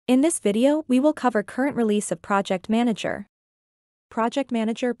In this video, we will cover current release of Project Manager. Project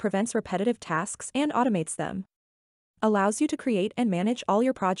Manager prevents repetitive tasks and automates them. Allows you to create and manage all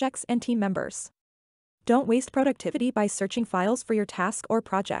your projects and team members. Don't waste productivity by searching files for your task or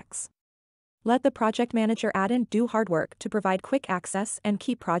projects. Let the Project Manager add-in do hard work to provide quick access and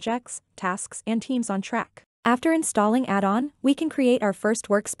keep projects, tasks, and teams on track. After installing add-on, we can create our first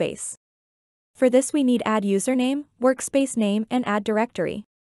workspace. For this we need add username, workspace name, and add directory.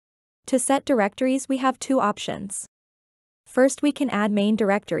 To set directories we have two options. First we can add main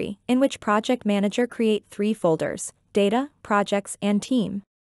directory, in which Project Manager create 3 folders, data, projects, and team.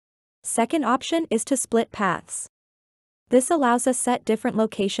 Second option is to split paths. This allows us set different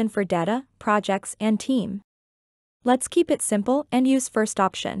location for data, projects, and team. Let's keep it simple and use first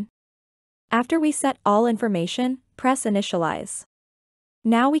option. After we set all information, press Initialize.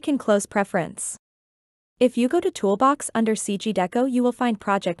 Now we can close preference. If you go to Toolbox under CG Deco you will find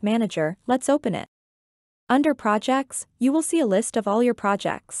Project Manager. Let's open it. Under Projects, you will see a list of all your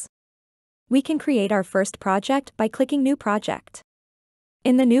projects. We can create our first project by clicking New Project.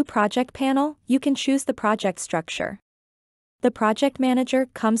 In the New Project panel, you can choose the project structure. The Project Manager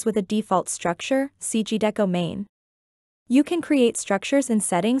comes with a default structure, CG Deco Main. You can create structures in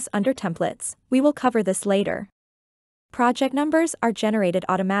Settings under Templates. We will cover this later. Project numbers are generated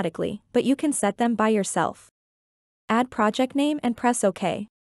automatically, but you can set them by yourself. Add project name and press OK.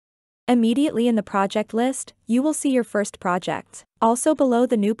 Immediately in the project list, you will see your first project. Also below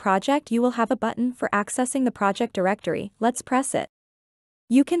the new project you will have a button for accessing the project directory. Let's press it.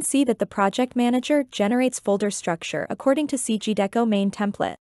 You can see that the Project Manager generates folder structure according to CG Deco Main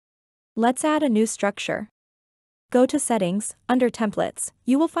template. Let's add a new structure. Go to Settings, under Templates,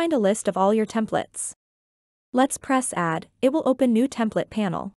 you will find a list of all your templates. Let's press Add, it will open New Template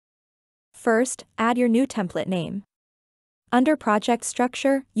panel. First, add your new template name. Under Project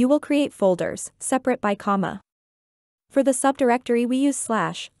Structure, you will create folders, separate by comma. For the subdirectory we use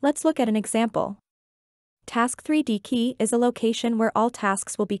 /. Let's look at an example. Task 3D key is a location where all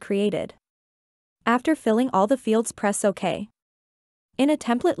tasks will be created. After filling all the fields press OK. In a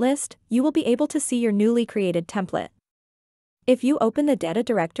template list, you will be able to see your newly created template. If you open the data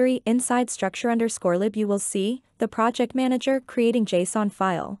directory inside structure_lib you will see the Project Manager creating JSON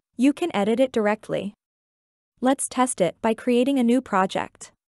file. You can edit it directly. Let's test it by creating a new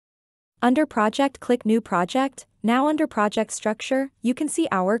project. Under Project click New Project. Now under Project Structure, you can see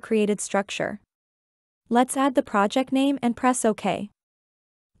our created structure. Let's add the project name and press OK.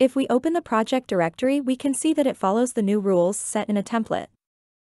 If we open the project directory we can see that it follows the new rules set in a template.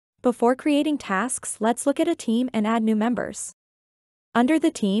 Before creating tasks, let's look at a team and add new members. Under the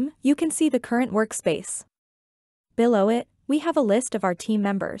team, you can see the current workspace. Below it, we have a list of our team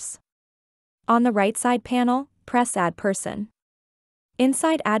members. On the right side panel, press Add Person.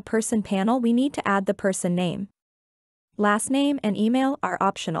 Inside Add Person panel we need to add the person name. Last name and email are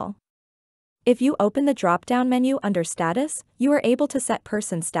optional. If you open the drop-down menu under Status, you are able to set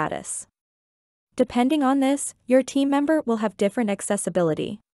person status. Depending on this, your team member will have different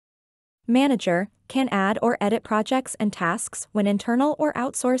accessibility. Manager can add or edit projects and tasks when internal or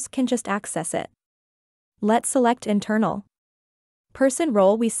outsource can just access it. Let's select internal. Person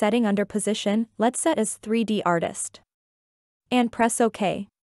role we setting under position, let's set as 3D artist. And press OK.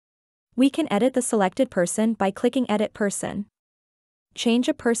 We can edit the selected person by clicking Edit Person. Change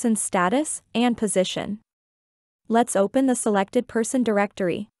a person's status and position. Let's open the selected person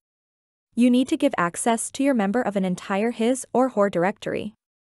directory. You need to give access to your member of an entire his or her directory.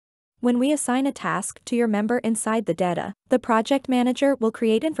 When we assign a task to your member inside the data, the Project Manager will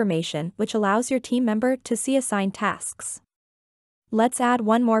create information which allows your team member to see assigned tasks. Let's add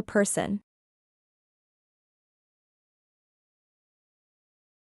one more person.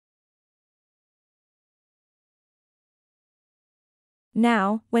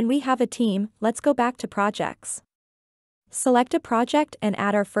 Now, when we have a team, let's go back to Projects. Select a project and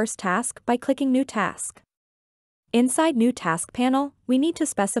add our first task by clicking New Task. Inside New Task panel, we need to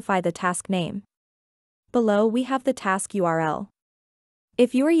specify the task name. Below we have the task URL.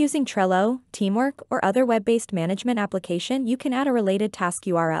 If you are using Trello, Teamwork, or other web-based management application you can add a related task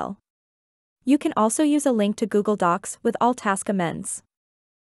URL. You can also use a link to Google Docs with all task amends.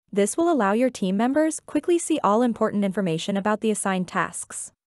 This will allow your team members quickly see all important information about the assigned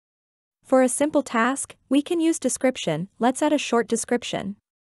tasks. For a simple task, we can use description. Let's add a short description.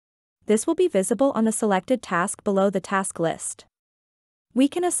 This will be visible on the selected task below the task list. We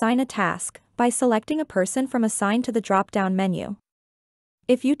can assign a task by selecting a person from Assign to the drop-down menu.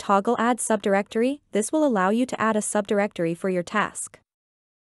 If you toggle Add Subdirectory, this will allow you to add a subdirectory for your task.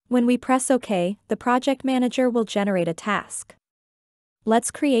 When we press OK, the Project Manager will generate a task.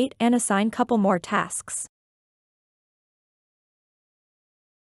 Let's create and assign couple more tasks.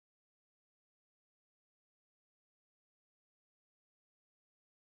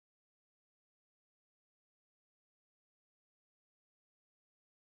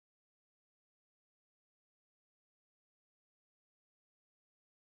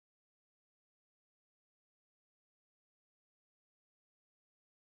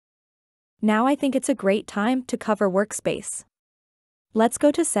 Now I think it's a great time to cover workspace. Let's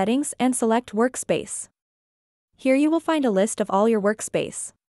go to Settings and select Workspace. Here you will find a list of all your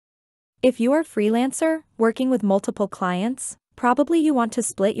workspace. If you are a freelancer, working with multiple clients, probably you want to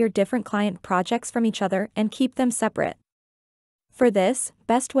split your different client projects from each other and keep them separate. For this,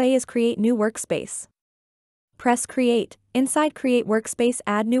 best way is create new workspace. Press Create. Inside Create Workspace,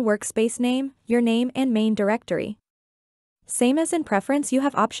 add new workspace name, your name and main directory. Same as in Preference, you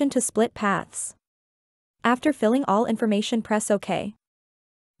have option to split paths. After filling all information, press OK.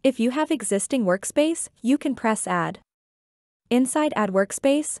 If you have existing workspace, you can press Add. Inside Add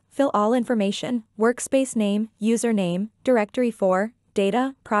Workspace, fill all information, workspace name, username, directory for,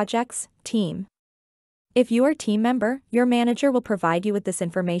 data, projects, team. If you are team member, your manager will provide you with this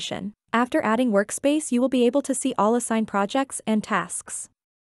information. After adding workspace, you will be able to see all assigned projects and tasks.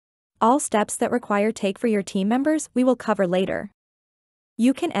 All steps that require take for your team members we will cover later.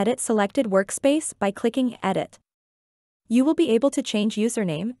 You can edit selected workspace by clicking Edit. You will be able to change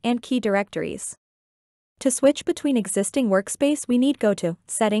username and key directories. To switch between existing workspace, we need go to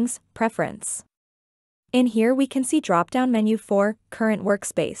Settings, Preference. In here we can see drop-down menu for Current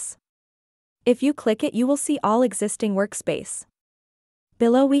Workspace. If you click it, you will see all existing workspace.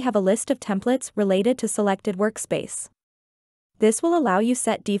 Below we have a list of templates related to selected workspace. This will allow you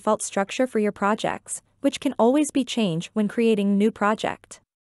set default structure for your projects, which can always be changed when creating new project.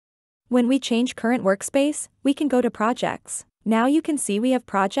 When we change current workspace, we can go to Projects. Now you can see we have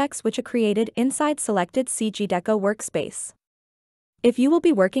projects which are created inside selected CG Deco workspace. If you will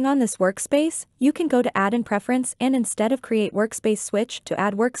be working on this workspace, you can go to Add-in Preference and instead of Create Workspace, switch to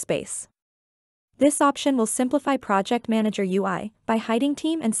Add Workspace. This option will simplify Project Manager UI by hiding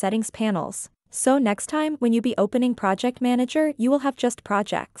team and settings panels. So next time when you be opening Project Manager, you will have just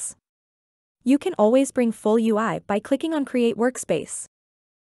projects. You can always bring full UI by clicking on Create Workspace.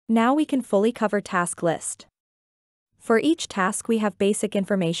 Now we can fully cover task list. For each task we have basic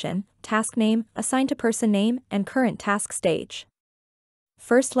information, task name, assigned to person name, and current task stage.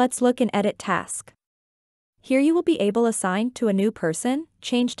 First let's look in Edit Task. Here you will be able to assign to a new person,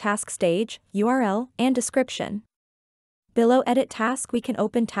 change task stage, URL, and description. Below Edit Task we can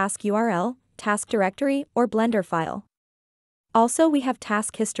open task URL, task directory, or Blender file. Also we have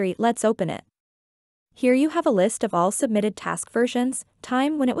task history, let's open it. Here you have a list of all submitted task versions,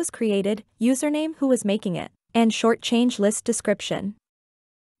 time when it was created, username who was making it, and short change list description.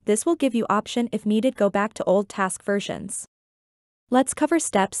 This will give you option if needed go back to old task versions. Let's cover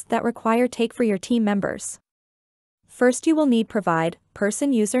steps that require take for your team members. First you will need provide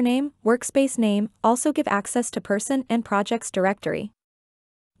person username, workspace name, also give access to person and projects directory.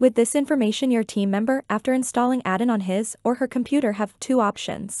 With this information your team member after installing Addon on his or her computer have two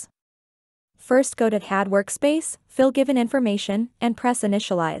options. First go to Add Workspace, fill given information, and press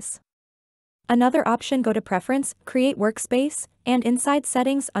Initialize. Another option go to Preference, Create Workspace, and inside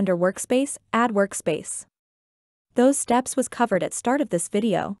Settings under Workspace, Add Workspace. Those steps was covered at start of this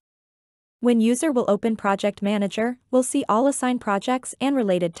video. When user will open Project Manager, we'll see all assigned projects and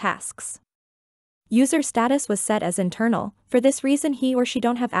related tasks. User status was set as internal, for this reason he or she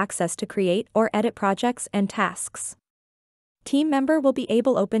don't have access to create or edit projects and tasks. Team member will be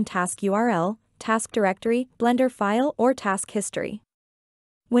able to open task URL, task directory, Blender file or task history.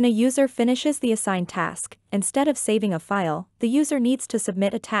 When a user finishes the assigned task, instead of saving a file, the user needs to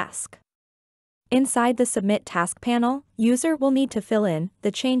submit a task. Inside the Submit Task panel, user will need to fill in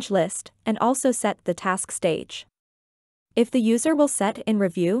the change list and also set the task stage. If the user will set in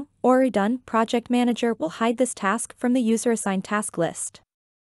Review or Done, Project Manager will hide this task from the user assigned task list.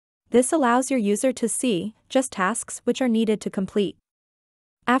 This allows your user to see just tasks which are needed to complete.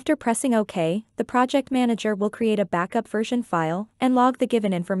 After pressing OK, the Project Manager will create a backup version file and log the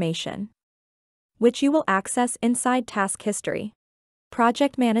given information, which you will access inside Task History.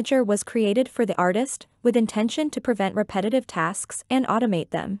 Project Manager was created for the artist with intention to prevent repetitive tasks and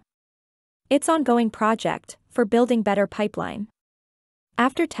automate them. It's ongoing project for building better pipeline.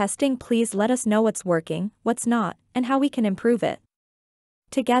 After testing, please let us know what's working, what's not, and how we can improve it.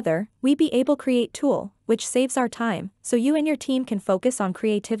 Together, we be able create tool, which saves our time, so you and your team can focus on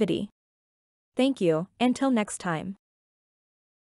creativity. Thank you, until next time.